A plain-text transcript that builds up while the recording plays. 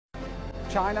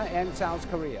China and South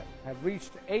Korea have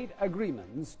reached 8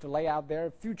 agreements to lay out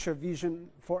their future vision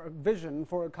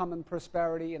for a common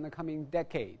prosperity in the coming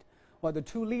decade, while the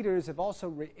two leaders have also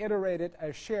reiterated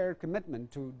a shared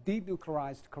commitment to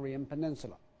denuclearized Korean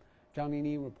Peninsula. Zhang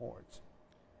Nini reports.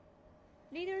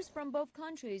 Leaders from both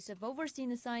countries have overseen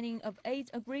the signing of 8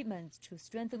 agreements to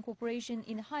strengthen cooperation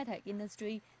in the high-tech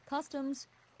industry, customs,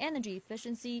 energy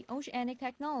efficiency, oceanic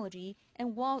technology,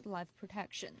 and wildlife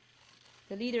protection.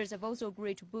 The leaders have also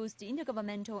agreed to boost the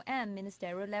intergovernmental and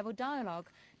ministerial-level dialogue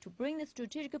to bring the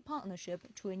strategic partnership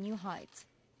to a new height.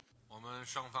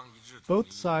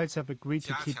 Both sides have agreed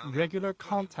to keep regular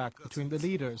contact between the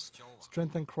leaders,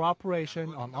 strengthen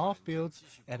cooperation on all fields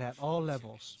and at all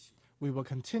levels. We will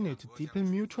continue to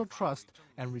deepen mutual trust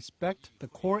and respect the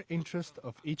core interests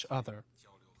of each other.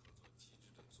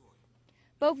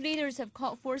 Both leaders have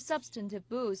called for a substantive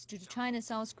boost to the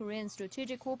China-South Korean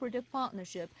strategic cooperative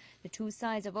partnership. The two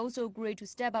sides have also agreed to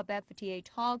step up FTA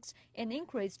talks and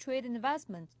increase trade and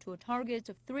investment to a target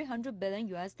of $300 billion.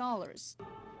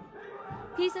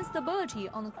 Peace and stability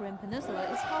on the Korean Peninsula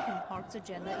is helping Park's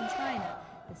agenda in China.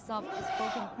 The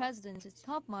soft-spoken president is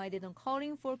top-minded on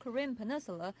calling for Korean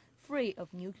Peninsula free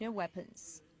of nuclear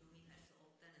weapons.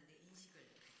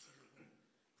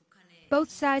 Both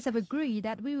sides have agreed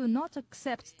that we will not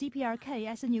accept DPRK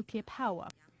as a nuclear power.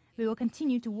 We will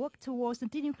continue to work towards the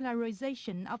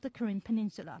denuclearization of the Korean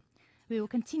Peninsula. We will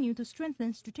continue to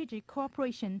strengthen strategic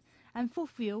cooperation and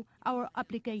fulfill our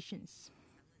obligations.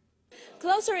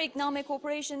 Closer economic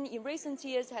cooperation in recent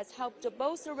years has helped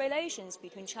bolster relations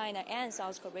between China and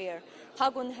South Korea.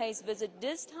 Park Geun-hye's visit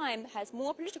this time has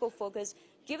more political focus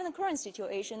given the current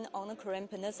situation on the Korean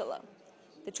Peninsula.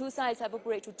 The two sides have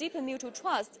agreed to deepen mutual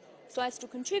trust so as to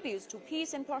contribute to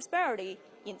peace and prosperity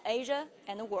in Asia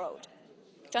and the world.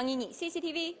 Zhang Nini,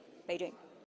 CCTV, Beijing.